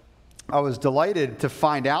I was delighted to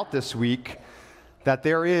find out this week that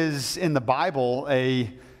there is in the Bible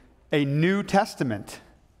a New Testament.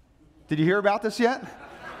 Did you hear about this yet?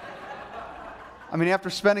 I mean, after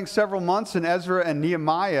spending several months in Ezra and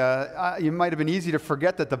Nehemiah, it might have been easy to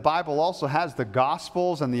forget that the Bible also has the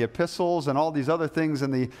Gospels and the epistles and all these other things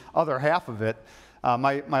in the other half of it.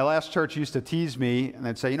 My last church used to tease me, and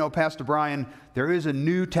they'd say, Pastor Bryan, there is a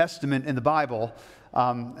New Testament in the Bible.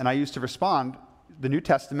 And I used to respond, the New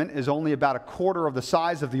Testament is only about a quarter of the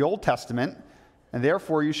size of the Old Testament, and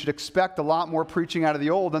therefore you should expect a lot more preaching out of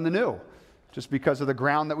the Old than the New, just because of the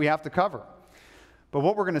ground that we have to cover. But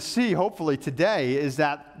what we're going to see, hopefully, today is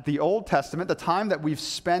that the Old Testament, the time that we've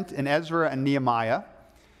spent in Ezra and Nehemiah,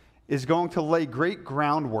 is going to lay great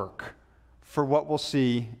groundwork for what we'll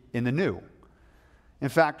see in the New. In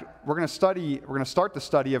fact, we're going to start the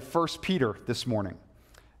study of 1 Peter this morning.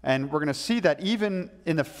 And we're going to see that even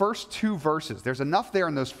in the first two verses, there's enough there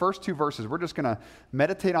in those first two verses. We're just going to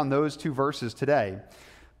meditate on those two verses today.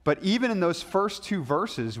 But even in those first two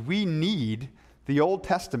verses, we need the Old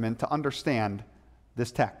Testament to understand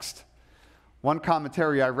this text. One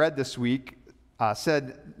commentary I read this week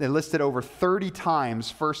said they listed over 30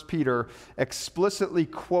 times 1 Peter explicitly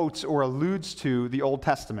quotes or alludes to the Old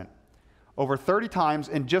Testament. Over 30 times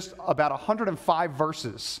in just about 105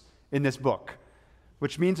 verses in this book,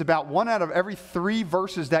 which means about 1 out of every 3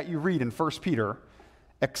 verses that you read in 1 Peter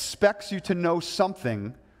expects you to know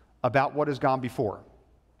something about what has gone before.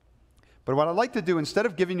 But what I'd like to do, instead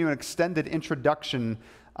of giving you an extended introduction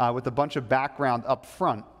with a bunch of background up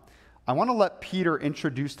front, I want to let Peter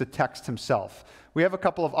introduce the text himself. We have a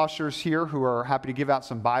couple of ushers here who are happy to give out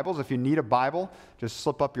some Bibles. If you need a Bible, just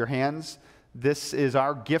slip up your hands. This is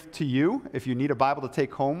our gift to you. If you need a Bible to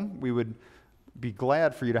take home, we would be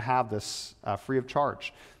glad for you to have this free of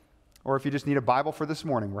charge. Or if you just need a Bible for this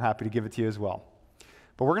morning, we're happy to give it to you as well.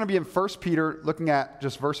 But we're going to be in 1 Peter looking at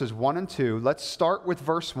just verses 1 and 2. Let's start with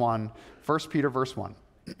verse 1, 1 Peter verse 1.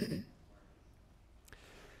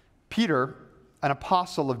 Peter, an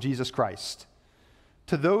apostle of Jesus Christ,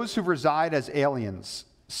 to those who reside as aliens,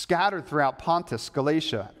 scattered throughout Pontus,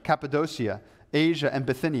 Galatia, Cappadocia, Asia, and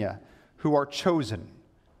Bithynia, who are chosen.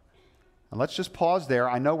 And let's just pause there.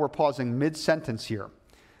 I know we're pausing mid-sentence here,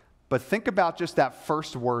 but think about just that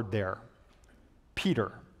first word there,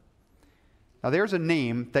 Peter. Now there's a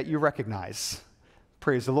name that you recognize.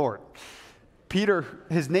 Praise the Lord. Peter,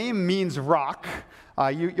 his name means rock.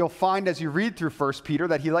 You'll find as you read through 1 Peter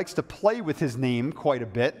that he likes to play with his name quite a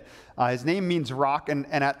bit. His name means rock, and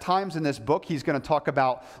at times in this book, he's going to talk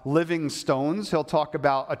about living stones. He'll talk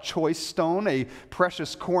about a choice stone, a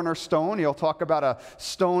precious cornerstone. He'll talk about a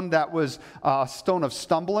stone that was a stone of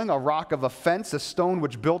stumbling, a rock of offense, a stone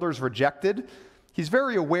which builders rejected. He's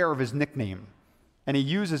very aware of his nickname, and he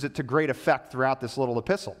uses it to great effect throughout this little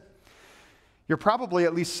epistle. You're probably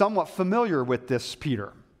at least somewhat familiar with this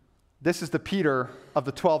Peter. This is the Peter of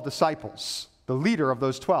the 12 disciples, the leader of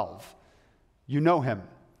those 12. You know him.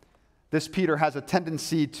 This Peter has a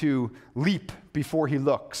tendency to leap before he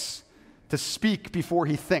looks, to speak before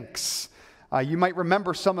he thinks. You might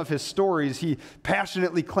remember some of his stories. He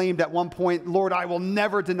passionately claimed at one point, Lord, I will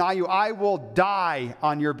never deny you. I will die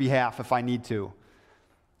on your behalf if I need to.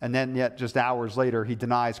 And then yet just hours later, he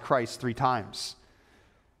denies Christ 3 times.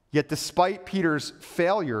 Yet despite Peter's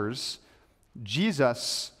failures,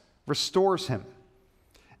 Jesus restores him.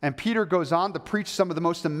 And Peter goes on to preach some of the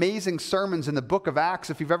most amazing sermons in the book of Acts.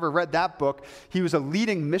 If you've ever read that book, he was a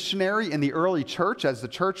leading missionary in the early church as the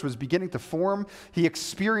church was beginning to form. He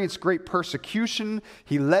experienced great persecution.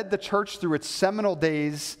 He led the church through its seminal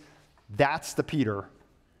days. That's the Peter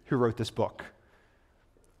who wrote this book.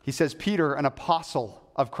 He says, Peter, an apostle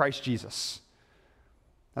of Christ Jesus.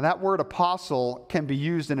 Now that word apostle can be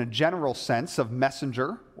used in a general sense of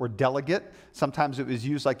messenger or delegate. Sometimes it was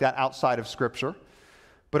used like that outside of Scripture.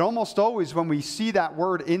 But almost always when we see that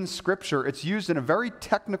word in Scripture, it's used in a very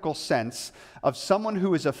technical sense of someone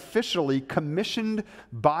who is officially commissioned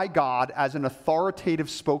by God as an authoritative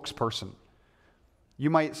spokesperson. You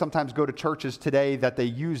might sometimes go to churches today that they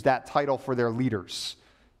use that title for their leaders.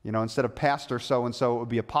 Instead of pastor so-and-so, it would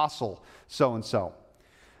be apostle so-and-so.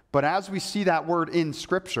 But as we see that word in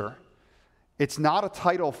Scripture, it's not a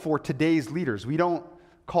title for today's leaders. We don't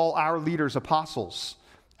call our leaders apostles.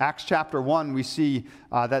 Acts chapter 1, we see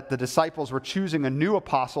that the disciples were choosing a new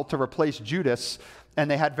apostle to replace Judas,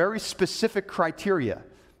 and they had very specific criteria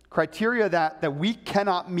that we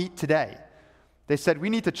cannot meet today. They said, we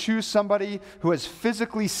need to choose somebody who has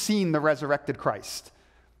physically seen the resurrected Christ.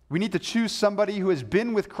 We need to choose somebody who has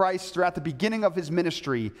been with Christ throughout the beginning of his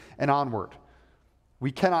ministry and onward.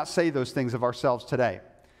 We cannot say those things of ourselves today.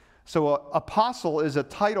 So apostle is a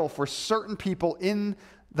title for certain people in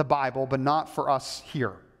the Bible, but not for us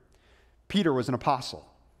here. Peter was an apostle.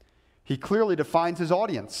 He clearly defines his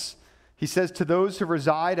audience. He says, to those who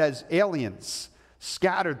reside as aliens,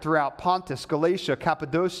 scattered throughout Pontus, Galatia,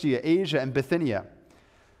 Cappadocia, Asia, and Bithynia.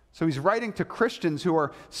 So he's writing to Christians who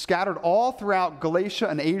are scattered all throughout Galatia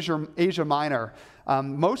and Asia Minor.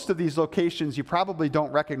 Most of these locations you probably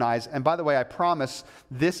don't recognize. And by the way, I promise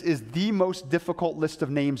this is the most difficult list of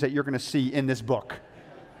names that you're going to see in this book.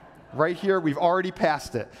 Right here, we've already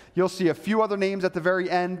passed it. You'll see a few other names at the very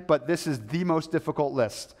end, but this is the most difficult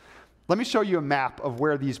list. Let me show you a map of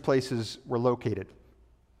where these places were located.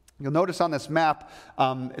 You'll notice on this map,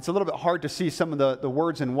 it's a little bit hard to see some of the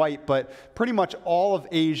words in white, but pretty much all of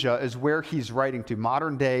Asia is where he's writing to,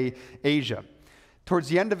 modern-day Asia. Towards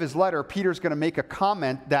the end of his letter, Peter's going to make a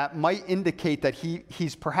comment that might indicate that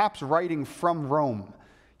he's perhaps writing from Rome.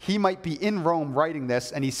 He might be in Rome writing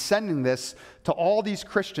this, and he's sending this to all these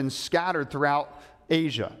Christians scattered throughout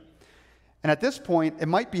Asia. And at this point, it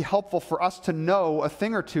might be helpful for us to know a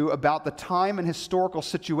thing or two about the time and historical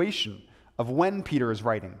situation of when Peter is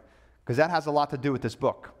writing, because that has a lot to do with this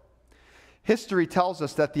book. History tells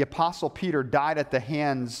us that the Apostle Peter died at the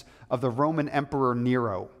hands of the Roman Emperor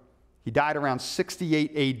Nero. He died around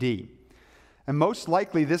 68 AD. And most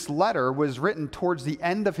likely this letter was written towards the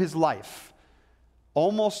end of his life,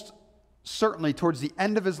 almost certainly towards the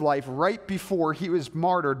end of his life, right before he was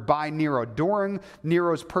martyred by Nero, during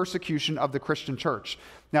Nero's persecution of the Christian church.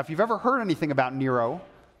 Now, if you've ever heard anything about Nero,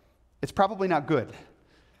 it's probably not good.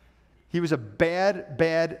 He was a bad,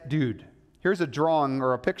 bad dude. Here's a drawing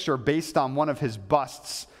or a picture based on one of his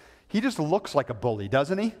busts. He just looks like a bully,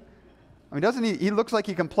 doesn't he? I mean, doesn't he? He looks like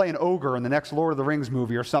he can play an ogre in the next Lord of the Rings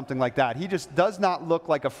movie or something like that. He just does not look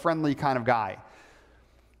like a friendly kind of guy.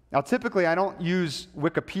 Now, typically, I don't use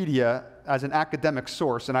Wikipedia as an academic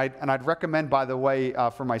source, and I'd recommend, by the way,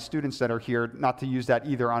 for my students that are here, not to use that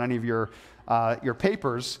either on any of your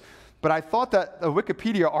papers. But I thought that a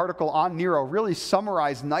Wikipedia article on Nero really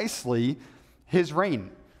summarized nicely his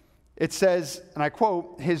reign. It says, and I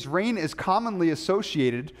quote, "His reign is commonly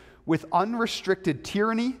associated with unrestricted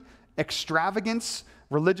tyranny, extravagance,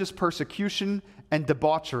 religious persecution, and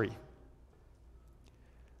debauchery."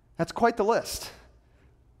 That's quite the list.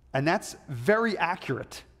 And that's very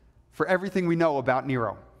accurate for everything we know about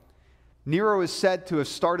Nero. Nero is said to have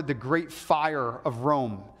started the Great Fire of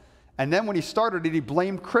Rome. And then when he started it, he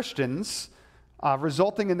blamed Christians,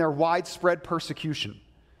 resulting in their widespread persecution.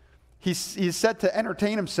 He's said to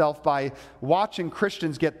entertain himself by watching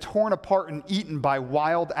Christians get torn apart and eaten by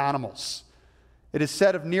wild animals. It is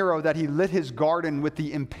said of Nero that he lit his garden with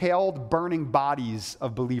the impaled, burning bodies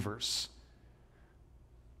of believers.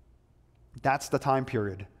 That's the time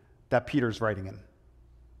period that Peter's writing in.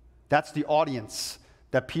 That's the audience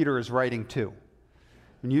that Peter is writing to.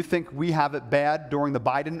 And you think we have it bad during the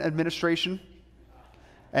Biden administration?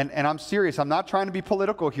 And I'm serious. I'm not trying to be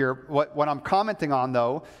political here. What I'm commenting on,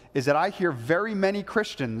 though, is that I hear very many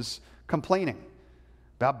Christians complaining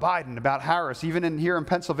about Biden, about Harris, even here in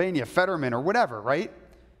Pennsylvania, Fetterman or whatever, right?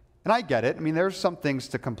 And I get it. I mean, there's some things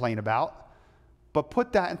to complain about. But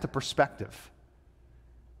put that into perspective.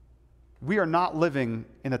 We are not living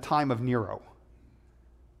in a time of Nero.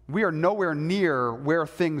 We are nowhere near where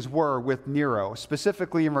things were with Nero,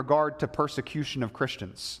 specifically in regard to persecution of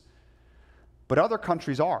Christians. But other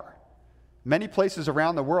countries are. Many places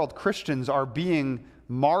around the world, Christians are being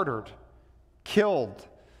martyred, killed.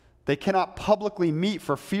 They cannot publicly meet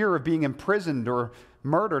for fear of being imprisoned or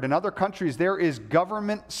murdered. In other countries, there is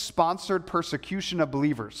government-sponsored persecution of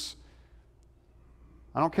believers.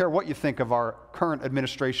 I don't care what you think of our current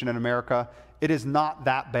administration in America. It is not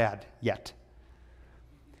that bad yet.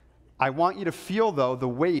 I want you to feel, though, the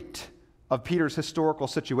weight of Peter's historical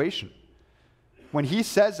situation. When he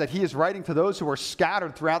says that he is writing to those who are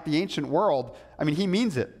scattered throughout the ancient world, I mean, he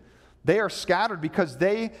means it. They are scattered because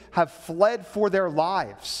they have fled for their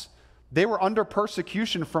lives. They were under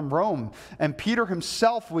persecution from Rome, and Peter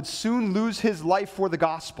himself would soon lose his life for the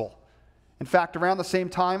gospel. In fact, around the same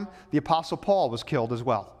time, the Apostle Paul was killed as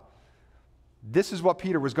well. This is what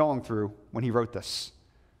Peter was going through when he wrote this.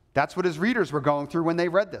 That's what his readers were going through when they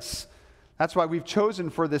read this. That's why we've chosen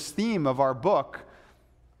for this theme of our book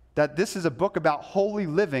that this is a book about holy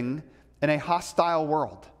living in a hostile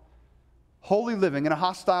world. Holy living in a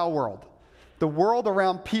hostile world. The world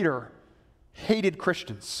around Peter hated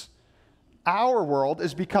Christians. Our world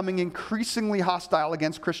is becoming increasingly hostile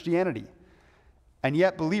against Christianity. And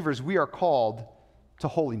yet, believers, we are called to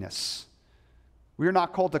holiness. We are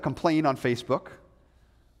not called to complain on Facebook,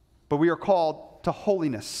 but we are called to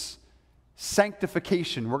holiness,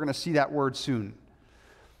 sanctification. We're going to see that word soon.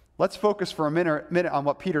 Let's focus for a minute on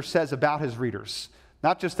what Peter says about his readers.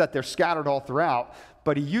 Not just that they're scattered all throughout,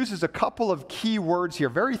 but he uses a couple of key words here,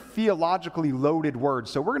 very theologically loaded words.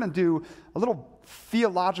 So we're going to do a little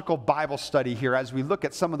theological Bible study here as we look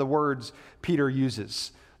at some of the words Peter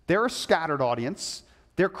uses. They're a scattered audience.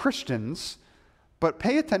 They're Christians. But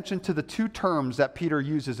pay attention to the two terms that Peter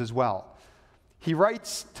uses as well. He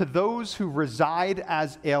writes to those who reside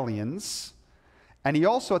as aliens, and he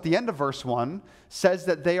also, at the end of verse 1, says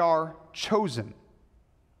that they are chosen.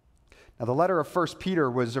 Now, the letter of 1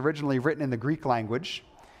 Peter was originally written in the Greek language,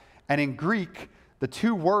 and in Greek, the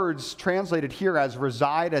two words translated here as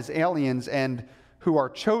reside as aliens and who are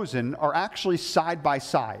chosen are actually side by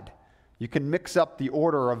side. You can mix up the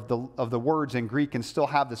order of the words in Greek and still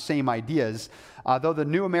have the same ideas. Though the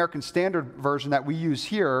New American Standard Version that we use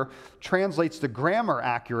here translates the grammar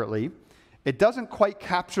accurately, it doesn't quite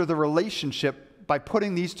capture the relationship by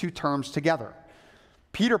putting these two terms together.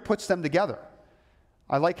 Peter puts them together.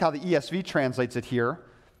 I like how the ESV translates it here.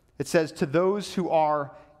 It says, to those who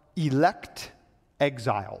are elect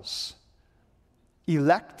exiles.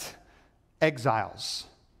 Elect exiles.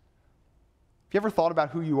 Have you ever thought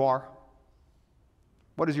about who you are?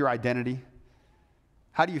 What is your identity?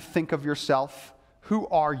 How do you think of yourself? Who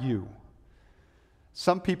are you?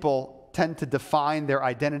 Some people tend to define their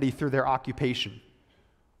identity through their occupation.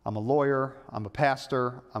 I'm a lawyer, I'm a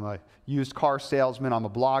pastor, I'm a used car salesman, I'm a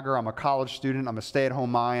blogger, I'm a college student, I'm a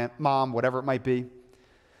stay-at-home mom, whatever it might be.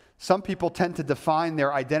 Some people tend to define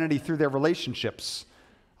their identity through their relationships.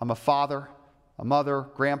 I'm a father, a mother,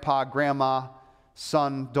 grandpa, grandma,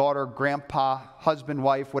 son, daughter, grandpa, husband,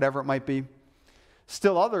 wife, whatever it might be.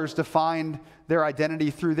 Still others define their identity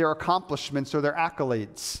through their accomplishments or their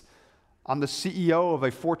accolades. I'm the CEO of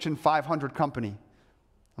a Fortune 500 company.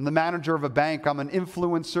 I'm the manager of a bank. I'm an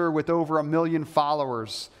influencer with over 1 million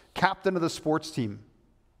followers, captain of the sports team.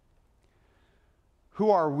 Who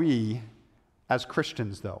are we as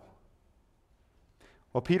Christians, though?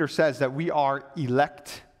 Well, Peter says that we are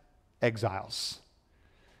elect exiles.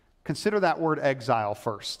 Consider that word exile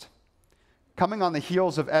first. Coming on the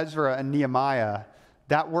heels of Ezra and Nehemiah,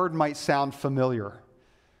 that word might sound familiar.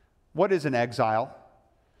 What is an exile?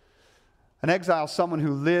 An exile is someone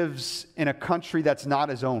who lives in a country that's not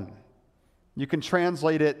his own. You can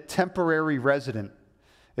translate it temporary resident.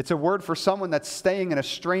 It's a word for someone that's staying in a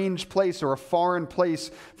strange place or a foreign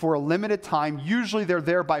place for a limited time. Usually they're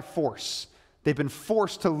there by force. They've been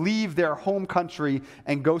forced to leave their home country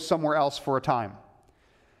and go somewhere else for a time.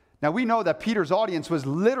 Now we know that Peter's audience was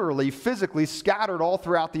literally, physically scattered all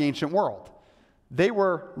throughout the ancient world. They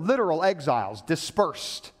were literal exiles,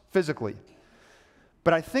 dispersed physically.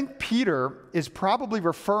 But I think Peter is probably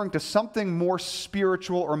referring to something more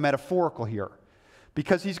spiritual or metaphorical here,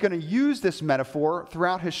 because he's going to use this metaphor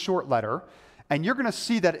throughout his short letter, and you're going to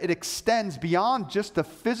see that it extends beyond just the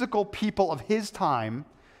physical people of his time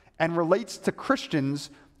and relates to Christians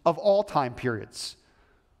of all time periods.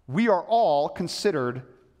 We are all considered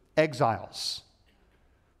exiles.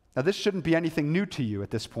 Now, this shouldn't be anything new to you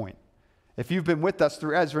at this point. If you've been with us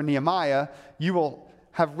through Ezra and Nehemiah, you will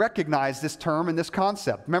have recognized this term and this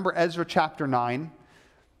concept. Remember Ezra chapter 9?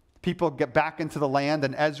 People get back into the land,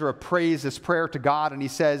 and Ezra prays this prayer to God, and he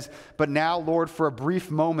says, "But now, Lord, for a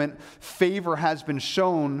brief moment, favor has been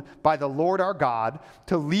shown by the Lord our God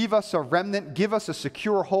to leave us a remnant, give us a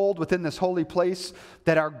secure hold within this holy place,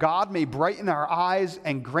 that our God may brighten our eyes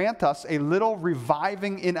and grant us a little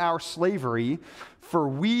reviving in our slavery, for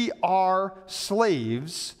we are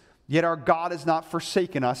slaves, yet our God has not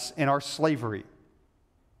forsaken us in our slavery."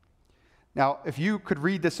 Now, if you could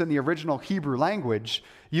read this in the original Hebrew language,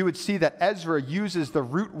 you would see that Ezra uses the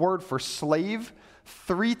root word for slave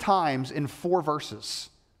 3 times in 4 verses.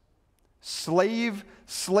 Slave,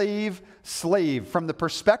 slave, slave. From the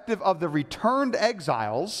perspective of the returned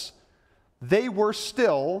exiles, they were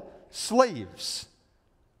still slaves.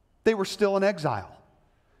 They were still in exile.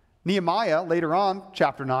 Nehemiah, later on,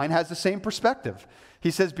 chapter 9, has the same perspective. He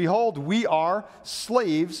says, "Behold, we are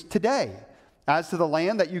slaves today. As to the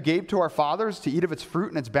land that you gave to our fathers to eat of its fruit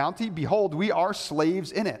and its bounty, behold, we are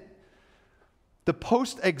slaves in it." The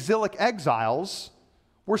post-exilic exiles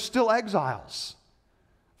were still exiles.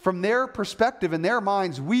 From their perspective, in their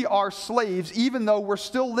minds, we are slaves even though we're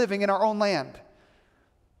still living in our own land.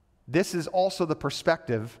 This is also the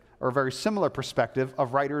perspective, or a very similar perspective,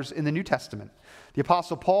 of writers in the New Testament. The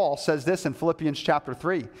Apostle Paul says this in Philippians chapter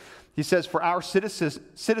 3. He says, "For our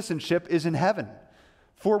citizenship is in heaven,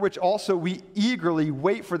 for which also we eagerly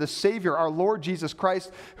wait for the Savior, our Lord Jesus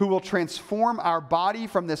Christ, who will transform our body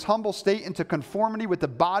from this humble state into conformity with the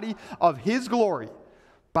body of his glory,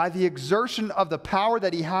 by the exertion of the power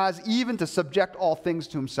that he has even to subject all things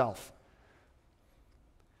to himself.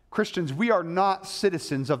 Christians, we are not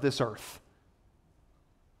citizens of this earth.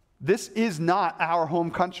 This is not our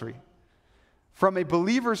home country. From a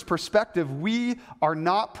believer's perspective, we are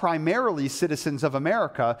not primarily citizens of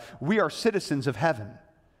America. We are citizens of heaven.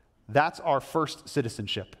 That's our first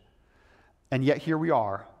citizenship. And yet here we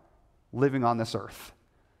are, living on this earth.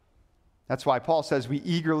 That's why Paul says we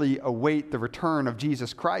eagerly await the return of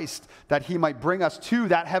Jesus Christ, that he might bring us to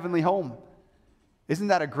that heavenly home. Isn't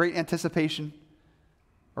that a great anticipation?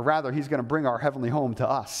 Or rather, he's going to bring our heavenly home to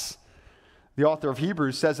us. The author of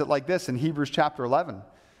Hebrews says it like this in Hebrews chapter 11.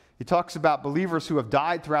 He talks about believers who have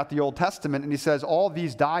died throughout the Old Testament, and he says, all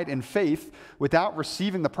these died in faith without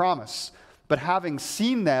receiving the promise, but having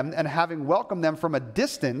seen them and having welcomed them from a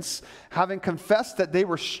distance, having confessed that they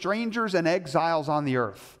were strangers and exiles on the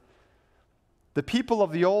earth. The people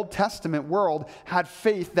of the Old Testament world had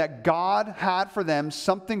faith that God had for them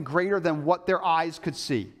something greater than what their eyes could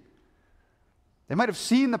see. They might have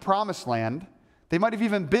seen the promised land. They might have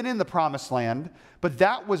even been in the promised land, but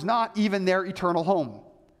that was not even their eternal home.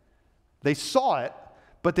 They saw it,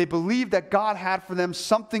 but they believed that God had for them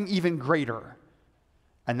something even greater.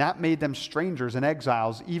 And that made them strangers and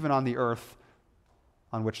exiles even on the earth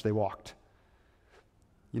on which they walked.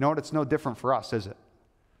 You know what? It's no different for us, is it?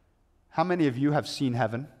 How many of you have seen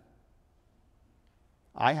heaven?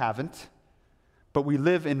 I haven't. But we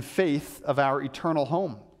live in faith of our eternal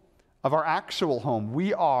home, of our actual home.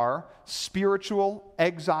 We are spiritual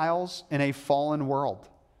exiles in a fallen world.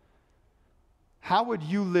 How would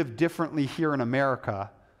you live differently here in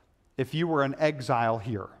America if you were an exile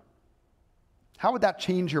here? How would that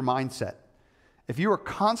change your mindset? If you were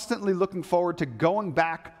constantly looking forward to going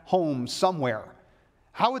back home somewhere,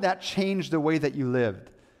 how would that change the way that you lived?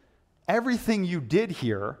 Everything you did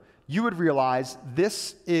here, you would realize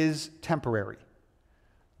this is temporary.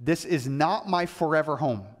 This is not my forever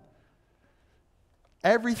home.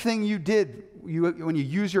 Everything you did, when you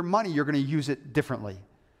use your money, you're going to use it differently,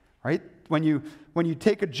 right? When you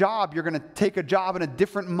take a job, you're going to take a job in a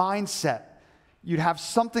different mindset. You'd have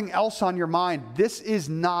something else on your mind. This is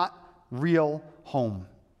not real home.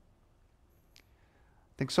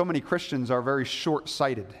 I think so many Christians are very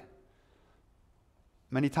short-sighted.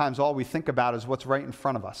 Many times all we think about is what's right in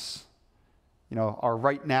front of us. You know, our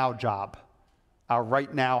right now job, our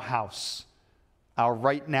right now house, our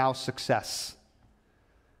right now success.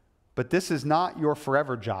 But this is not your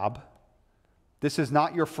forever job. This is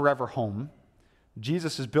not your forever home.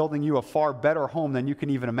 Jesus is building you a far better home than you can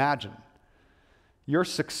even imagine. Your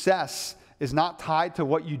success is not tied to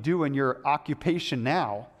what you do in your occupation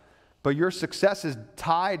now, but your success is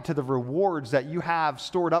tied to the rewards that you have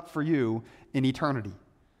stored up for you in eternity.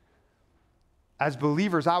 As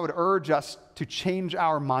believers, I would urge us to change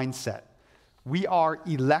our mindset. We are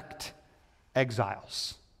elect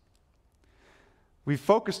exiles. We've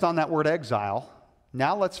focused on that word exile.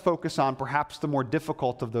 Now let's focus on perhaps the more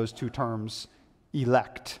difficult of those two terms,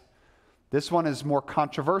 elect. This one is more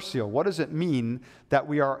controversial. What does it mean that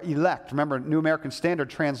we are elect? Remember, New American Standard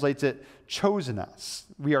translates it chosen us.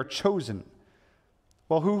 We are chosen.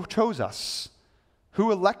 Well, who chose us?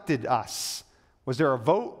 Who elected us? Was there a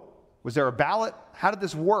vote? Was there a ballot? How did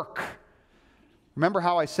this work? Remember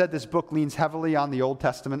how I said this book leans heavily on the Old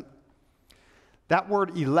Testament? That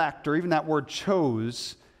word elect, or even that word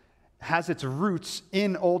chose, has its roots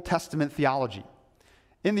in Old Testament theology.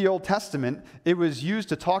 In the Old Testament, it was used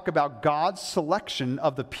to talk about God's selection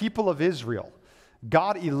of the people of Israel.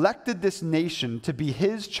 God elected this nation to be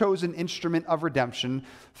his chosen instrument of redemption,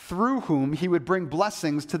 through whom he would bring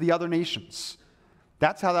blessings to the other nations.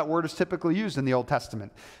 That's how that word is typically used in the Old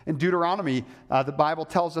Testament. In Deuteronomy, the Bible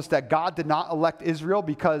tells us that God did not elect Israel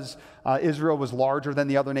because Israel was larger than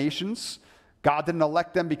the other nations. God didn't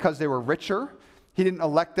elect them because they were richer. He didn't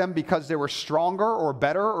elect them because they were stronger or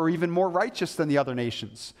better or even more righteous than the other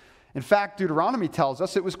nations. In fact, Deuteronomy tells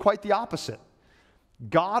us it was quite the opposite.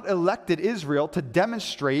 God elected Israel to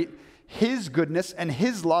demonstrate his goodness and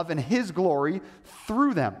his love and his glory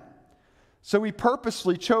through them. So he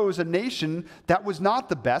purposely chose a nation that was not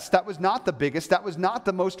the best, that was not the biggest, that was not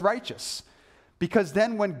the most righteous. Because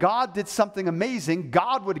then when God did something amazing,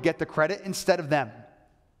 God would get the credit instead of them.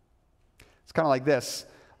 It's kind of like this.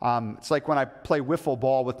 It's like when I play wiffle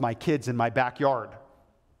ball with my kids in my backyard.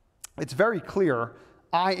 It's very clear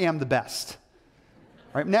I am the best.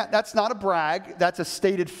 Right? Now, that's not a brag. That's a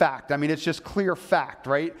stated fact. I mean, it's just clear fact,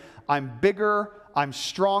 right? I'm bigger. I'm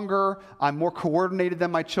stronger. I'm more coordinated than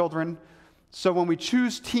my children. So when we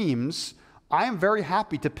choose teams, I am very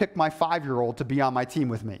happy to pick my 5-year-old to be on my team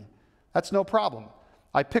with me. That's no problem.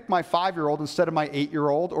 I pick my 5-year-old instead of my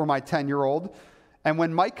 8-year-old or my 10-year-old. And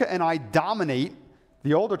when Micah and I dominate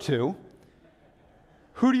the older two,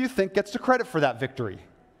 who do you think gets the credit for that victory?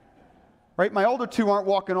 Right? My older two aren't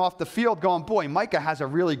walking off the field going, boy, Micah has a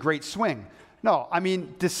really great swing. No, I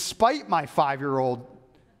mean, despite my 5-year-old,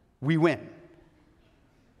 we win.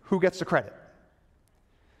 Who gets the credit?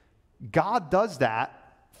 God does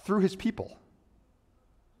that through his people.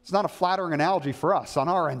 It's not a flattering analogy for us on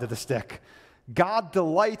our end of the stick. God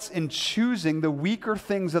delights in choosing the weaker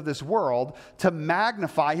things of this world to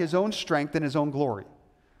magnify his own strength and his own glory.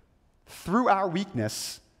 Through our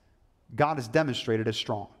weakness, God is demonstrated as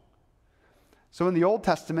strong. So in the Old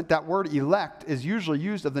Testament, that word elect is usually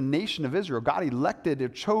used of the nation of Israel. God elected or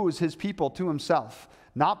chose his people to himself,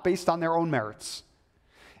 not based on their own merits.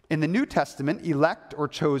 In the New Testament, elect or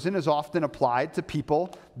chosen is often applied to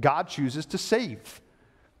people God chooses to save.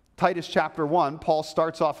 Titus chapter 1, Paul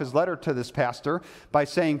starts off his letter to this pastor by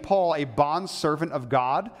saying, Paul, a bondservant of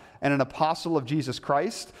God and an apostle of Jesus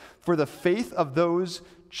Christ, for the faith of those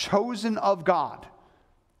chosen of God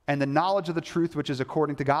and the knowledge of the truth which is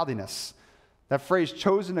according to godliness. That phrase,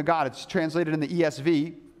 chosen of God, it's translated in the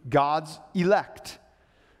ESV, God's elect.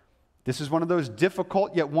 This is one of those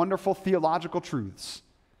difficult yet wonderful theological truths.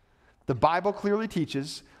 The Bible clearly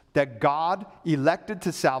teaches that God elected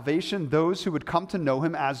to salvation those who would come to know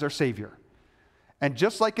him as their Savior. And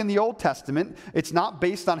just like in the Old Testament, it's not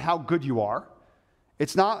based on how good you are.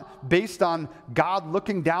 It's not based on God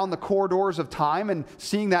looking down the corridors of time and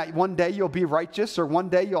seeing that one day you'll be righteous or one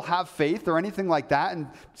day you'll have faith or anything like that and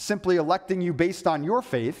simply electing you based on your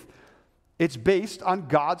faith. It's based on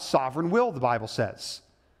God's sovereign will, the Bible says.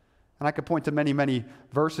 And I could point to many, many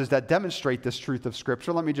verses that demonstrate this truth of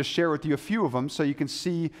Scripture. Let me just share with you a few of them so you can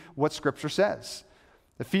see what Scripture says.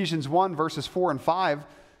 Ephesians 1, verses 4 and 5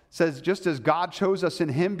 says, just as God chose us in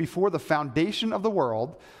him before the foundation of the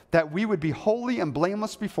world, that we would be holy and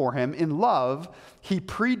blameless before him, in love, he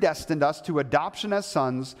predestined us to adoption as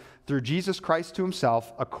sons through Jesus Christ to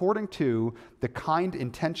himself, according to the kind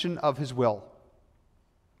intention of his will.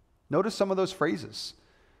 Notice some of those phrases.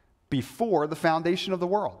 Before the foundation of the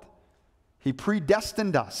world. He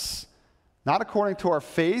predestined us, not according to our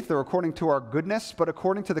faith or according to our goodness, but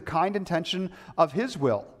according to the kind intention of his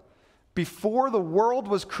will. Before the world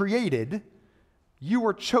was created, you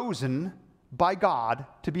were chosen by God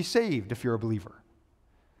to be saved if you're a believer.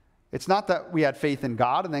 It's not that we had faith in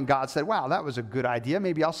God and then God said, wow, that was a good idea.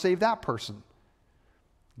 Maybe I'll save that person.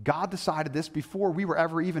 God decided this before we were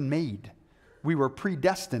ever even made. We were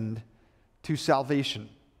predestined to salvation.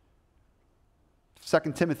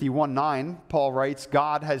 2 Timothy 1:9, Paul writes,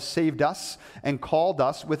 God has saved us and called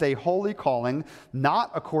us with a holy calling,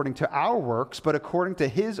 not according to our works, but according to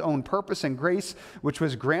his own purpose and grace, which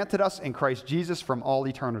was granted us in Christ Jesus from all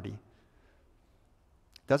eternity.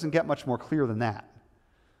 Doesn't get much more clear than that.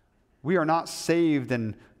 We are not saved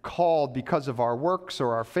and called because of our works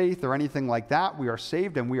or our faith or anything like that. We are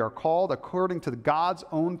saved and we are called according to God's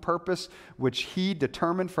own purpose, which he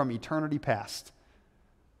determined from eternity past.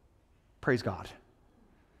 Praise God.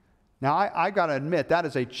 Now, I got to admit, that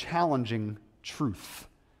is a challenging truth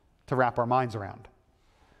to wrap our minds around.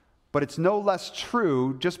 But it's no less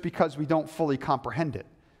true just because we don't fully comprehend it.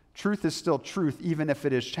 Truth is still truth, even if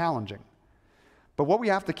it is challenging. But what we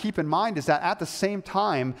have to keep in mind is that at the same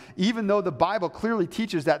time, even though the Bible clearly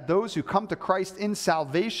teaches that those who come to Christ in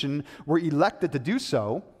salvation were elected to do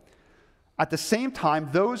so, at the same time,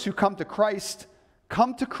 those who come to Christ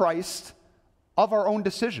of our own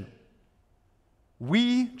decision.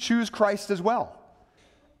 We choose Christ as well.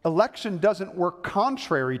 Election doesn't work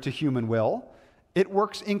contrary to human will. It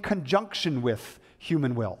works in conjunction with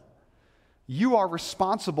human will. You are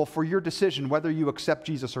responsible for your decision whether you accept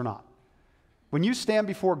Jesus or not. When you stand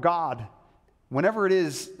before God, whenever it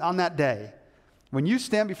is on that day, when you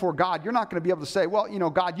stand before God, you're not going to be able to say, well,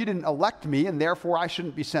 God, you didn't elect me and therefore I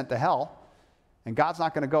shouldn't be sent to hell. And God's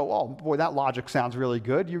not going to go, oh, boy, that logic sounds really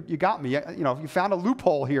good. You got me. You found a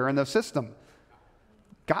loophole here in the system.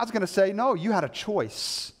 God's going to say, no, you had a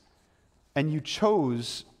choice, and you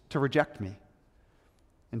chose to reject me.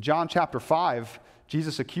 In John chapter 5,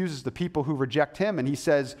 Jesus accuses the people who reject him, and he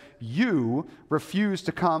says, you refuse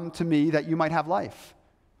to come to me that you might have life.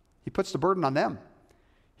 He puts the burden on them.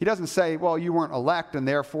 He doesn't say, well, you weren't elect, and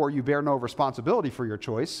therefore you bear no responsibility for your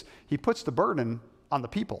choice. He puts the burden on the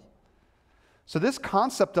people. So this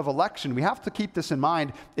concept of election, we have to keep this in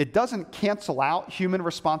mind. It doesn't cancel out human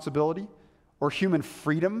responsibility or human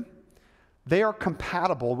freedom. They are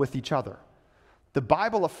compatible with each other. The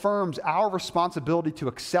Bible affirms our responsibility to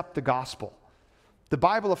accept the gospel. The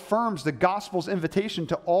Bible affirms the gospel's invitation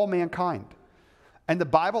to all mankind. And the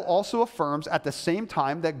Bible also affirms at the same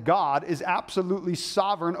time that God is absolutely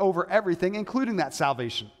sovereign over everything, including that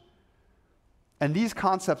salvation. And these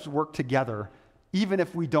concepts work together, even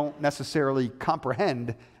if we don't necessarily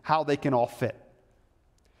comprehend how they can all fit.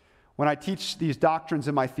 When I teach these doctrines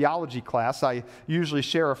in my theology class, I usually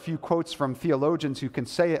share a few quotes from theologians who can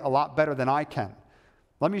say it a lot better than I can.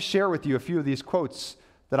 Let me share with you a few of these quotes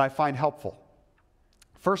that I find helpful.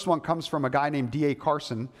 First one comes from a guy named D.A.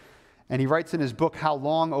 Carson, and he writes in his book, How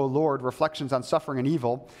Long, O Lord? Reflections on Suffering and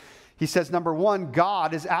Evil. He says, number one,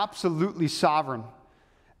 God is absolutely sovereign,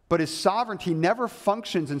 but his sovereignty never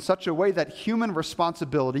functions in such a way that human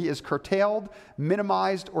responsibility is curtailed,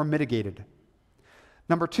 minimized, or mitigated.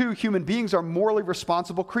 Number two, human beings are morally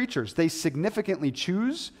responsible creatures. They significantly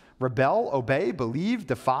choose, rebel, obey, believe,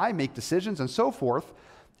 defy, make decisions, and so forth,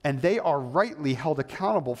 and they are rightly held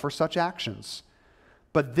accountable for such actions.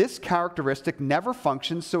 But this characteristic never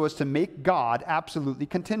functions so as to make God absolutely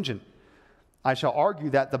contingent. I shall argue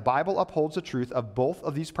that the Bible upholds the truth of both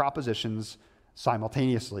of these propositions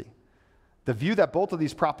simultaneously. The view that both of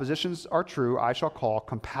these propositions are true, I shall call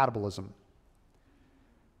compatibilism. And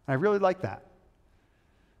I really like that.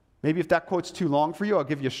 Maybe if that quote's too long for you, I'll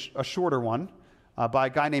give you a shorter one by a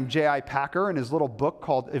guy named J.I. Packer in his little book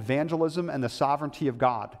called Evangelism and the Sovereignty of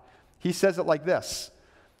God. He says it like this.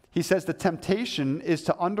 He says, the temptation is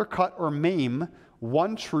to undercut or maim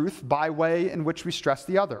one truth by way in which we stress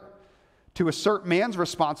the other, to assert man's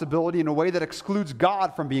responsibility in a way that excludes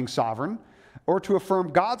God from being sovereign, or to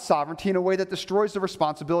affirm God's sovereignty in a way that destroys the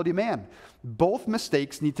responsibility of man. Both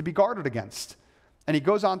mistakes need to be guarded against. And he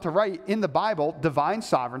goes on to write, in the Bible, divine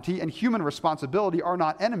sovereignty and human responsibility are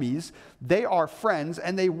not enemies. They are friends,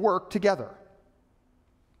 and they work together.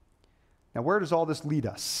 Now, where does all this lead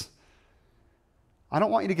us? I don't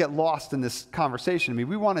want you to get lost in this conversation. I mean,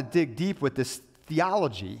 we want to dig deep with this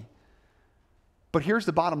theology. But here's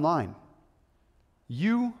the bottom line.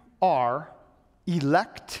 You are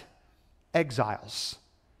elect exiles.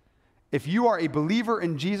 If you are a believer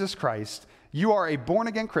in Jesus Christ, you are a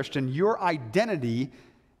born-again Christian, your identity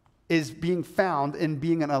is being found in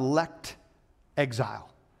being an elect exile.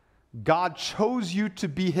 God chose you to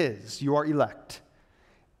be his. You are elect.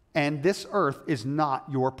 And this earth is not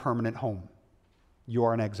your permanent home. You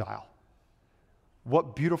are an exile.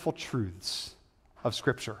 What beautiful truths of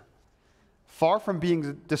Scripture. Far from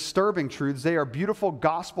being disturbing truths, they are beautiful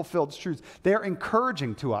gospel-filled truths. They are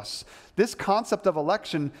encouraging to us. This concept of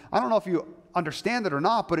election, I don't know if you understand it or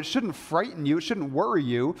not, but it shouldn't frighten you. It shouldn't worry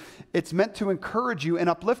you. It's meant to encourage you and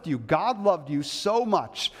uplift you. God loved you so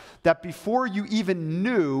much that before you even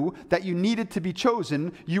knew that you needed to be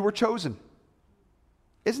chosen, you were chosen.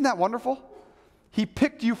 Isn't that wonderful? He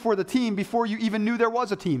picked you for the team before you even knew there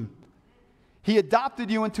was a team. He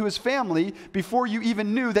adopted you into his family before you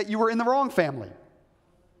even knew that you were in the wrong family.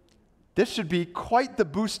 This should be quite the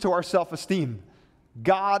boost to our self-esteem.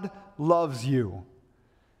 God loves you.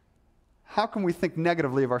 How can we think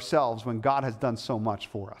negatively of ourselves when God has done so much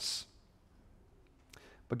for us?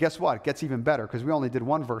 But guess what? It gets even better because we only did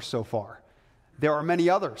one verse so far. There are many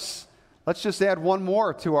others. Let's just add one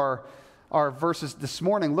more to our verses this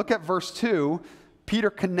morning. Look at verse 2.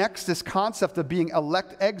 Peter connects this concept of being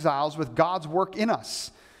elect exiles with God's work in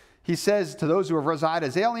us. He says, to those who have resided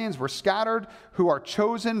as aliens, were scattered, who are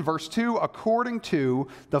chosen, verse 2, according to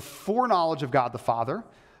the foreknowledge of God the Father,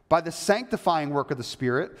 by the sanctifying work of the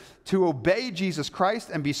Spirit, to obey Jesus Christ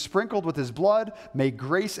and be sprinkled with his blood. May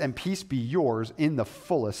grace and peace be yours in the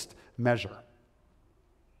fullest measure.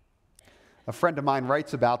 A friend of mine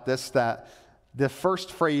writes about this, that the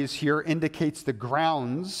first phrase here indicates the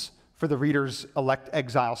grounds for the reader's elect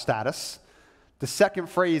exile status. The second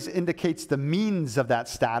phrase indicates the means of that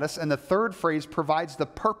status. And the third phrase provides the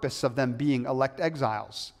purpose of them being elect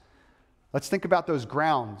exiles. Let's think about those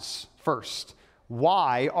grounds first.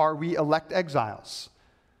 Why are we elect exiles?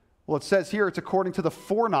 Well, it says here it's according to the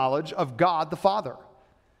foreknowledge of God the Father.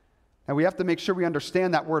 And we have to make sure we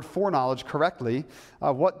understand that word foreknowledge correctly.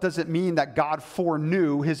 What does it mean that God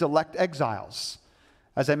foreknew his elect exiles?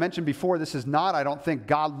 As I mentioned before, this is not, I don't think,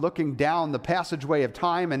 God looking down the passageway of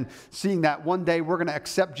time and seeing that one day we're going to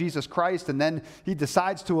accept Jesus Christ and then he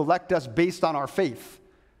decides to elect us based on our faith.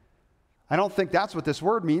 I don't think that's what this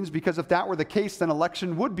word means, because if that were the case, then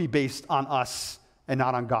election would be based on us and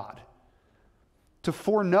not on God. To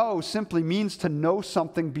foreknow simply means to know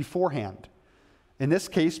something beforehand. In this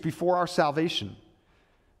case, before our salvation.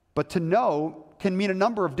 But to know can mean a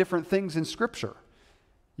number of different things in Scripture.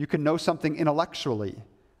 You can know something intellectually,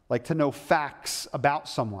 like to know facts about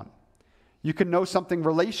someone. You can know something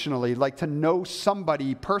relationally, like to know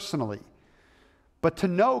somebody personally. But to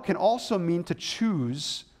know can also mean to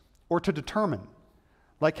choose or to determine.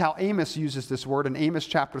 Like how Amos uses this word in Amos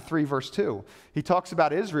chapter 3, verse 2. He talks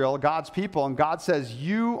about Israel, God's people, and God says,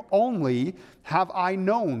 "You only have I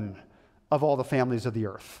known of all the families of the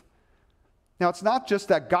earth." Now, it's not just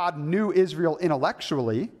that God knew Israel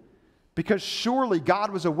intellectually, because surely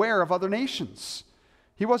God was aware of other nations.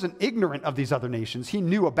 He wasn't ignorant of these other nations. He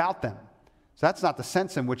knew about them. So that's not the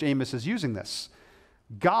sense in which Amos is using this.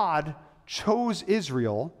 God chose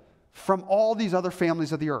Israel from all these other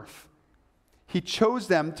families of the earth. He chose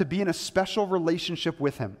them to be in a special relationship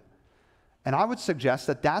with him. And I would suggest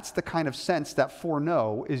that that's the kind of sense that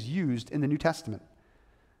foreknow is used in the New Testament.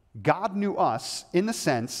 God knew us in the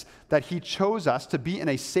sense that he chose us to be in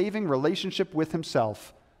a saving relationship with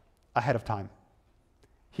himself ahead of time.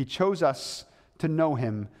 He chose us to know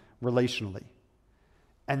him relationally.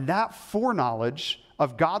 And that foreknowledge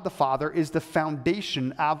of God the Father is the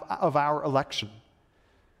foundation of our election.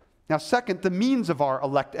 Now, second, the means of our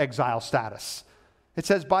elect exile status. It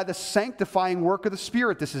says, by the sanctifying work of the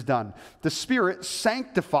Spirit this is done. The Spirit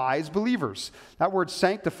sanctifies believers. That word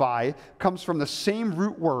sanctify comes from the same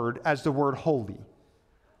root word as the word holy.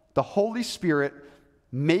 The Holy Spirit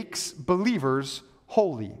makes believers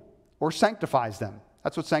holy, or sanctifies them.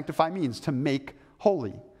 That's what sanctify means, to make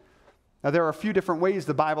holy. Now, there are a few different ways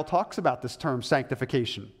the Bible talks about this term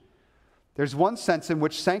sanctification. There's one sense in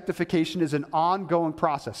which sanctification is an ongoing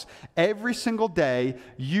process. Every single day,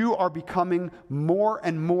 you are becoming more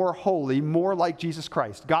and more holy, more like Jesus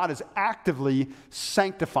Christ. God is actively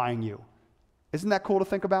sanctifying you. Isn't that cool to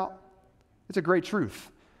think about? It's a great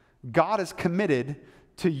truth. God is committed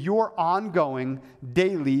to your ongoing,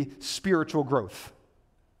 daily spiritual growth.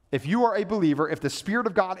 If you are a believer, if the Spirit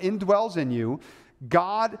of God indwells in you,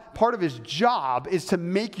 God, part of his job is to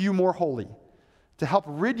make you more holy, to help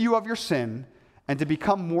rid you of your sin, and to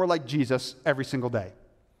become more like Jesus every single day.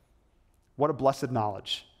 What a blessed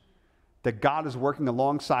knowledge that God is working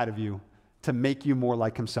alongside of you to make you more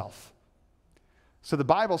like himself. So the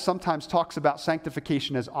Bible sometimes talks about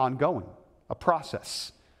sanctification as ongoing, a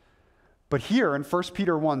process. But here in 1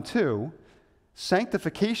 Peter 1:2,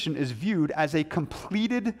 sanctification is viewed as a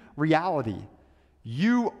completed reality.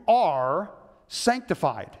 You are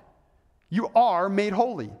sanctified. You are made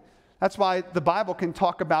holy. That's why the Bible can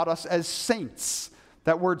talk about us as saints.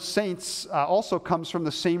 That word saints also comes from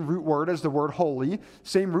the same root word as the word holy,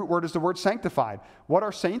 same root word as the word sanctified. What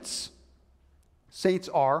are saints? Saints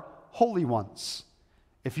are holy ones.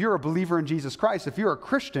 If you're a believer in Jesus Christ, if you're a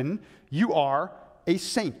Christian, you are a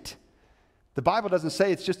saint. The Bible doesn't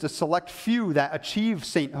say it's just a select few that achieve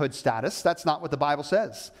sainthood status. That's not what the Bible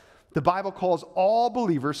says. The Bible calls all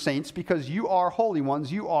believers saints because you are holy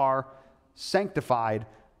ones. You are sanctified,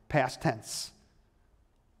 past tense.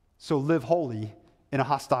 So live holy in a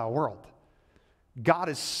hostile world. God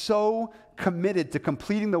is so committed to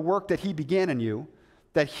completing the work that he began in you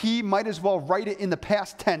that he might as well write it in the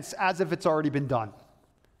past tense as if it's already been done.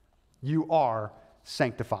 You are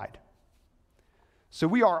sanctified. So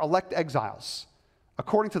we are elect exiles,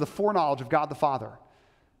 according to the foreknowledge of God the Father,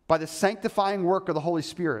 by the sanctifying work of the Holy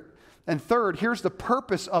Spirit. And third, here's the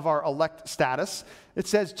purpose of our elect status. It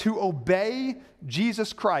says to obey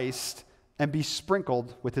Jesus Christ and be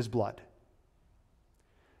sprinkled with his blood.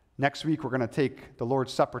 Next week, we're going to take the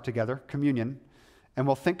Lord's Supper together, communion, and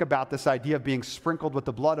we'll think about this idea of being sprinkled with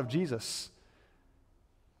the blood of Jesus.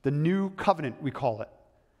 The new covenant, we call it.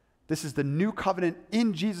 This is the new covenant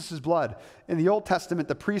in Jesus' blood. In the Old Testament,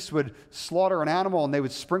 the priests would slaughter an animal and they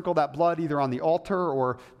would sprinkle that blood either on the altar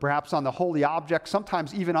or perhaps on the holy object,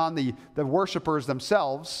 sometimes even on the worshipers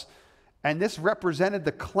themselves. And this represented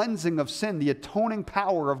the cleansing of sin, the atoning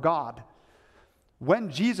power of God. When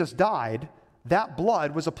Jesus died, that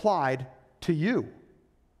blood was applied to you,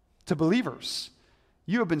 to believers.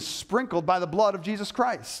 You have been sprinkled by the blood of Jesus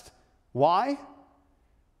Christ. Why?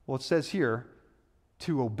 Well, it says here,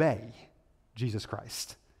 to obey Jesus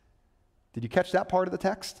Christ. Did you catch that part of the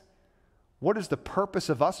text? What is the purpose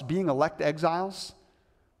of us being elect exiles?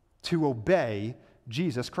 To obey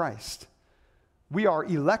Jesus Christ. We are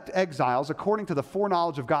elect exiles according to the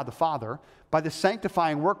foreknowledge of God the Father by the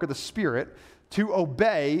sanctifying work of the Spirit to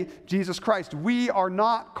obey Jesus Christ. We are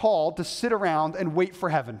not called to sit around and wait for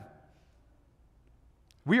heaven.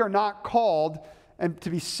 We are not called and to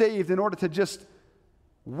be saved in order to just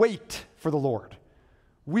wait for the Lord.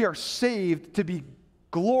 We are saved to be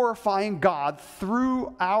glorifying God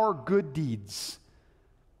through our good deeds.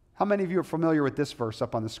 How many of you are familiar with this verse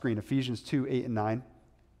up on the screen? Ephesians 2:8-9. It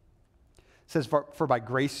says, for by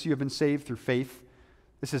grace you have been saved through faith.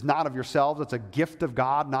 This is not of yourselves. It's a gift of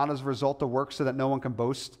God, not as a result of works, so that no one can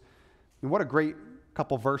boast. And what a great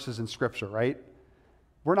couple verses in Scripture, right?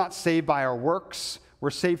 We're not saved by our works. We're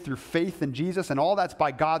saved through faith in Jesus, and all that's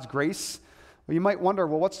by God's grace. Well, you might wonder,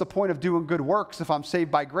 well, what's the point of doing good works if I'm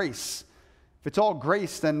saved by grace? If it's all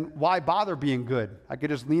grace, then why bother being good? I could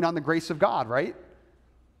just lean on the grace of God, right?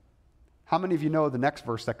 How many of you know the next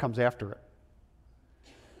verse that comes after it?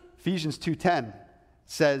 Ephesians 2:10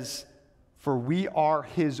 says, "For we are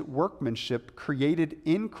his workmanship, created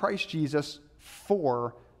in Christ Jesus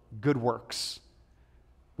for good works,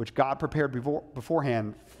 which God prepared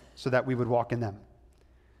beforehand so that we would walk in them."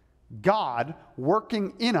 God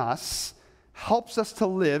working in us helps us to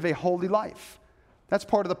live a holy life. That's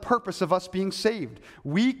part of the purpose of us being saved.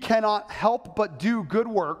 We cannot help but do good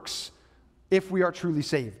works if we are truly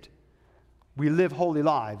saved. We live holy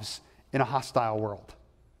lives in a hostile world.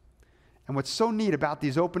 And what's so neat about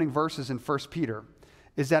these opening verses in 1 Peter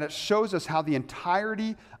is that it shows us how the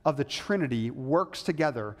entirety of the Trinity works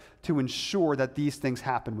together to ensure that these things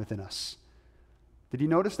happen within us. Did you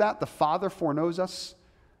notice that? The Father foreknows us.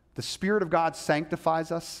 The Spirit of God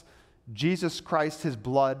sanctifies us. Jesus Christ, his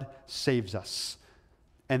blood, saves us.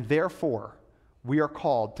 And therefore, we are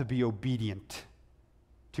called to be obedient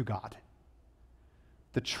to God.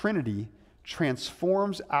 The Trinity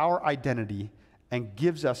transforms our identity and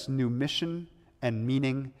gives us new mission and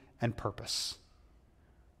meaning and purpose.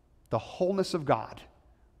 The wholeness of God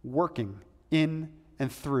working in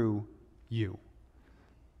and through you.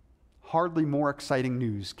 Hardly more exciting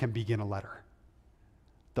news can begin a letter.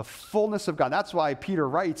 The fullness of God. That's why Peter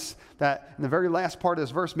writes that in the very last part of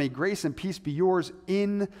this verse, may grace and peace be yours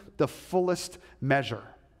in the fullest measure.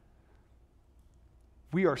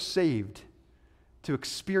 We are saved to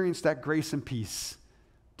experience that grace and peace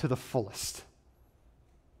to the fullest.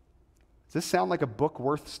 Does this sound like a book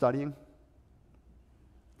worth studying?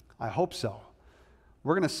 I hope so.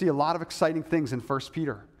 We're going to see a lot of exciting things in 1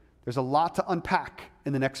 Peter. There's a lot to unpack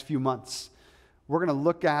in the next few months. We're going to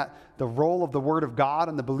look at the role of the Word of God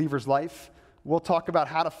in the believer's life. We'll talk about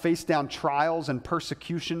how to face down trials and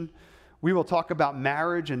persecution. We will talk about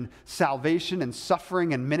marriage and salvation and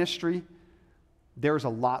suffering and ministry. There's a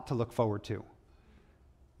lot to look forward to.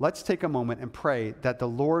 Let's take a moment and pray that the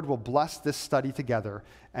Lord will bless this study together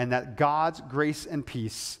and that God's grace and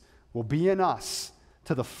peace will be in us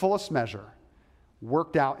to the fullest measure,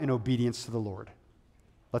 worked out in obedience to the Lord.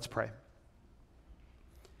 Let's pray.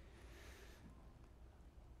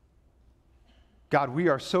 God, we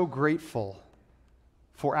are so grateful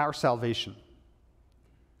for our salvation,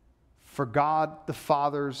 for God the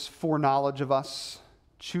Father's foreknowledge of us,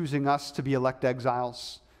 choosing us to be elect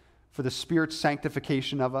exiles, for the Spirit's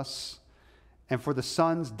sanctification of us, and for the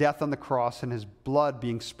Son's death on the cross and his blood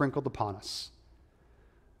being sprinkled upon us.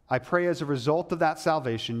 I pray as a result of that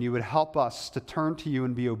salvation, you would help us to turn to you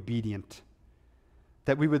and be obedient,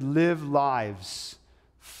 that we would live lives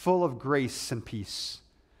full of grace and peace,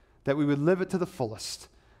 that we would live it to the fullest,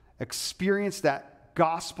 experience that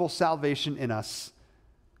gospel salvation in us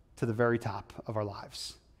to the very top of our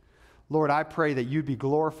lives. Lord, I pray that you'd be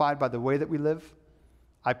glorified by the way that we live.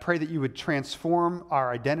 I pray that you would transform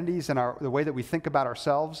our identities and the way that we think about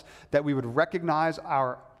ourselves, that we would recognize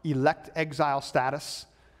our elect exile status,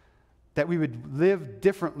 that we would live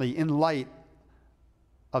differently in light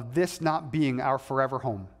of this not being our forever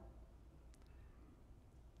home.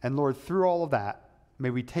 And Lord, through all of that,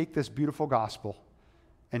 may we take this beautiful gospel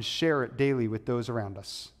and share it daily with those around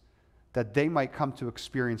us, that they might come to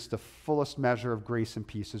experience the fullest measure of grace and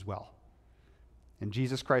peace as well. In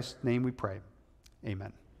Jesus Christ's name we pray.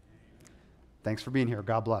 Amen. Thanks for being here.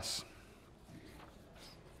 God bless.